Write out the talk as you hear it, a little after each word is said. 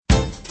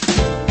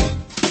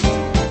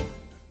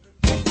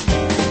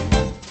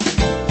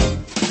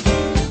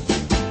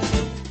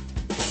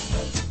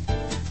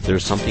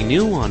There's something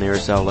new on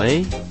Airs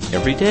LA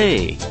every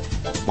day.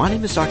 My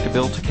name is Dr.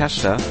 Bill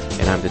Takeshita,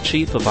 and I'm the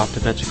Chief of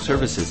Optometric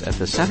Services at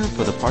the Center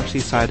for the Partially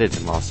Sighted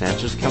in Los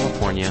Angeles,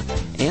 California,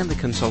 and the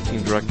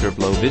Consulting Director of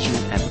Low Vision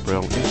at the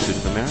Braille Institute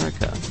of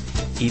America.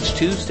 Each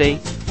Tuesday,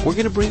 we're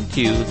going to bring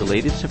to you the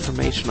latest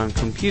information on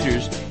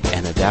computers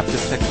and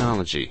adaptive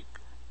technology.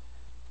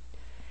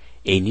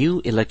 A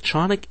new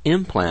electronic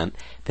implant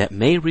that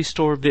may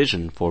restore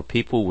vision for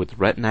people with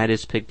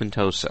retinitis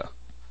pigmentosa.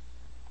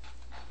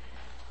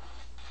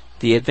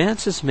 The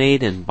advances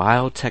made in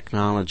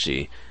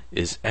biotechnology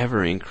is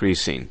ever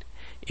increasing.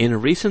 In a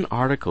recent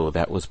article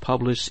that was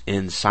published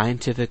in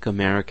Scientific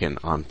American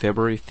on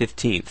February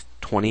 15,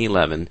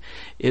 2011,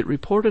 it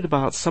reported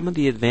about some of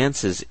the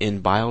advances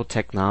in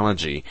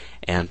biotechnology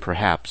and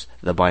perhaps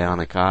the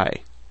bionic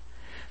eye.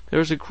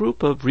 There's a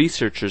group of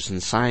researchers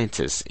and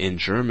scientists in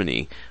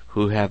Germany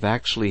who have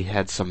actually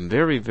had some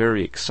very,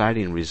 very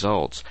exciting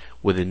results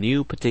with a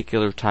new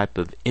particular type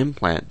of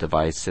implant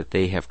device that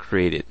they have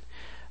created.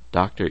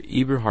 Dr.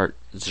 Eberhard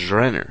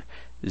Zrenner,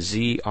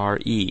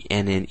 Z-R-E-N-N-E-R,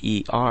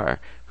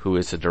 who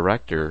is the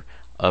director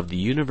of the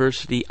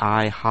University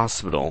Eye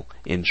Hospital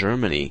in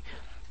Germany,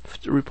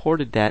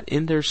 reported that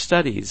in their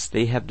studies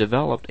they have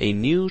developed a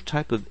new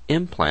type of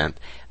implant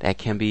that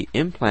can be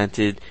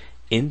implanted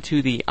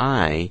into the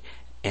eye,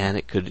 and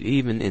it could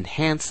even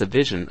enhance the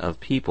vision of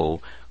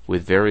people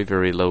with very,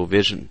 very low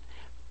vision.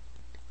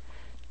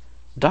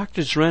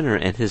 Dr. Zrenner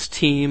and his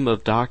team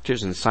of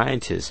doctors and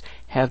scientists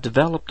have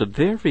developed a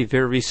very,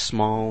 very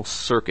small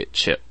circuit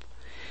chip.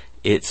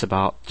 It's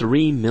about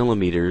 3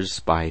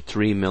 millimeters by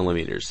 3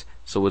 millimeters,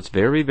 so it's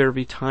very,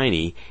 very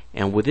tiny,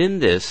 and within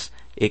this,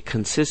 it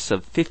consists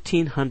of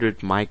 1,500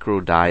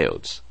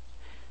 microdiodes.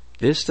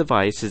 This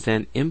device is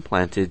then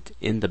implanted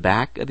in the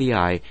back of the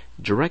eye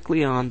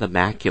directly on the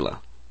macula.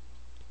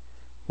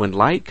 When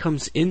light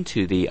comes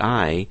into the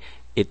eye,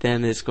 it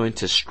then is going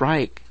to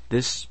strike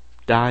this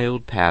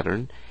diode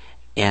pattern,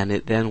 and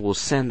it then will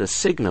send a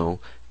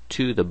signal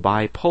to the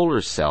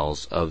bipolar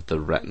cells of the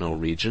retinal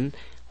region,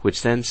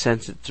 which then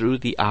sends it through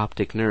the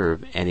optic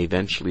nerve and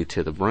eventually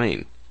to the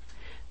brain.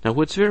 Now,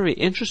 what's very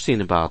interesting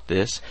about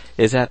this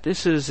is that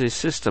this is a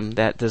system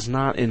that does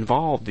not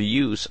involve the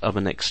use of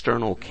an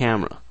external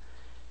camera.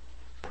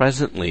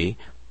 Presently,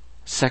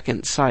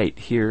 Second Sight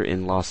here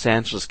in Los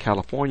Angeles,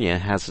 California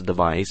has a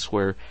device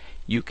where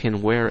you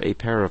can wear a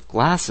pair of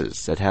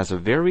glasses that has a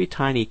very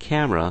tiny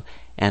camera,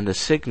 and the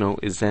signal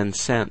is then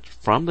sent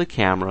from the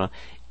camera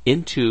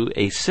into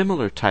a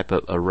similar type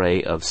of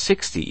array of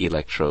 60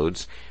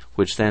 electrodes,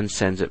 which then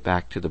sends it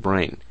back to the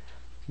brain.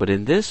 But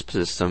in this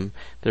system,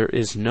 there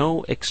is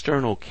no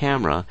external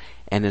camera,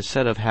 and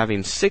instead of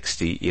having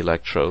 60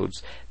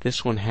 electrodes,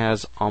 this one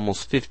has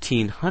almost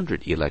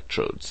 1,500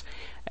 electrodes.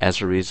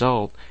 As a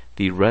result,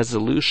 the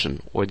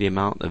resolution or the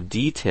amount of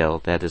detail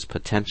that is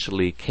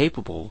potentially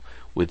capable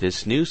with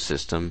this new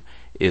system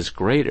is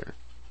greater.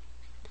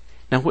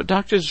 Now, what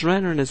Dr.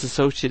 Zrenner and his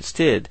associates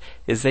did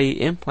is they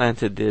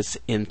implanted this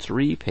in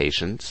 3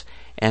 patients,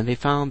 and they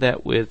found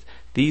that with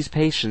these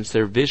patients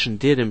their vision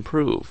did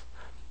improve,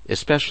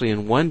 especially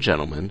in one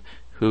gentleman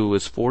who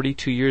was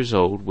 42 years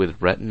old with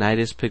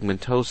retinitis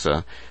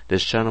pigmentosa.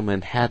 This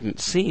gentleman hadn't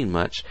seen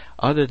much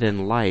other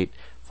than light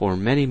for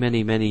many,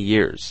 many, many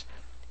years.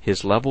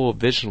 His level of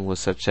vision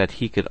was such that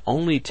he could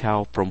only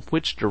tell from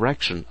which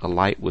direction a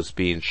light was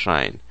being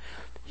shined.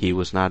 He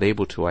was not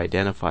able to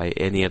identify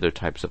any other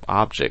types of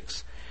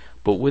objects.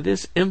 But with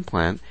this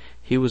implant,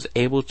 he was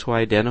able to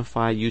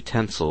identify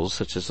utensils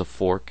such as a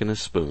fork and a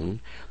spoon.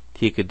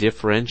 He could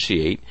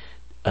differentiate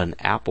an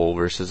apple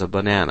versus a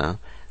banana,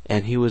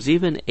 and he was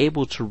even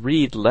able to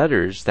read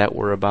letters that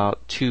were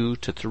about 2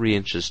 to 3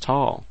 inches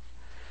tall.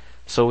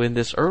 So in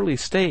this early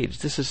stage,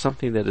 this is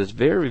something that is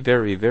very,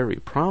 very, very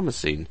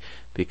promising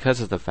because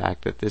of the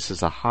fact that this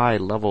is a high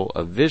level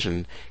of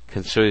vision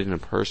considering a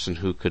person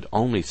who could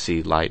only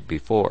see light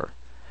before.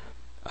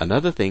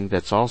 Another thing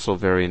that's also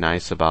very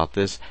nice about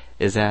this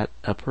is that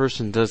a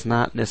person does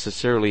not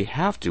necessarily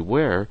have to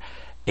wear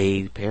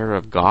a pair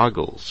of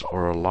goggles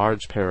or a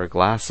large pair of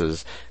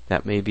glasses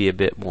that may be a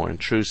bit more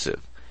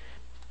intrusive.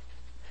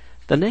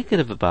 The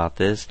negative about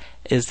this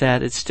is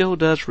that it still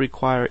does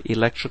require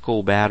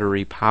electrical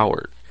battery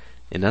power.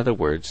 In other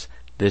words,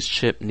 this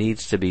chip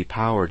needs to be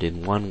powered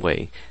in one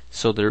way.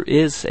 So there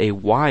is a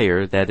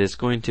wire that is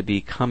going to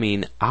be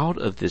coming out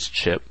of this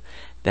chip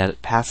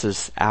that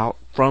passes out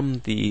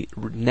from the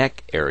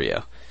neck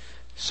area.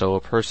 So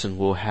a person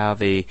will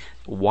have a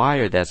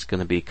wire that's going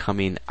to be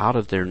coming out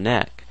of their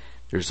neck.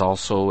 There's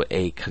also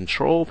a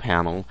control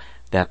panel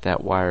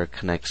that wire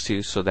connects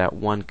to, so that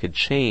one could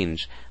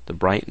change the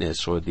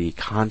brightness or the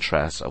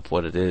contrast of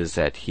what it is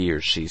that he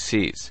or she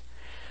sees.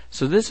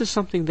 So this is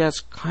something that's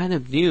kind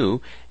of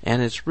new,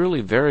 and it's really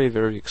very,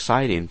 very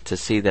exciting to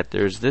see that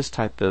there's this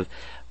type of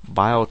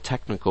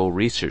biotechnical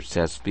research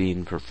that's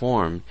being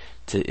performed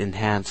to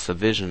enhance the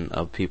vision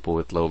of people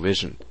with low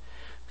vision.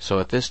 So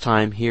at this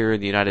time here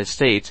in the United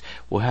States,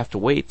 we'll have to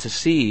wait to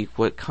see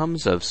what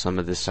comes of some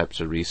of this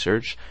types of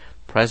research.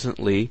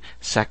 Presently,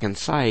 Second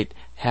Sight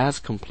has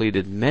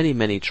completed many,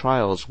 many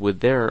trials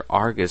with their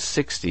Argus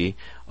 60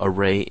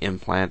 array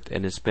implant,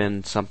 and it's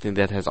been something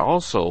that has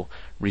also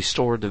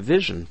restored the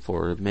vision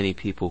for many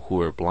people who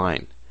are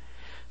blind.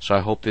 So I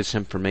hope this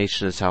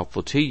information is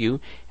helpful to you,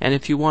 and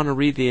if you want to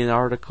read the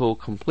article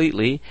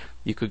completely,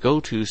 you could go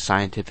to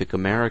Scientific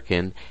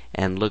American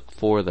and look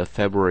for the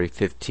February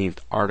 15th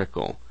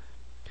article.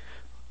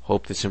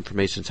 Hope this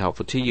information is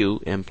helpful to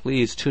you, and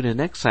please tune in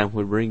next time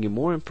when we bring you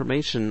more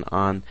information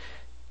on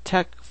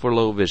tech for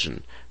low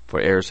vision. For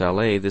AIRS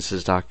LA, this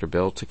is Dr.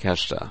 Bill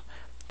Takeshita.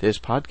 This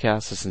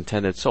podcast is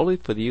intended solely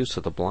for the use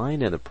of the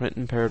blind and the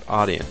print-impaired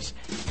audience.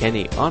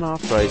 Any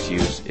unauthorized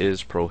use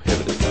is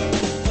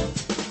prohibited.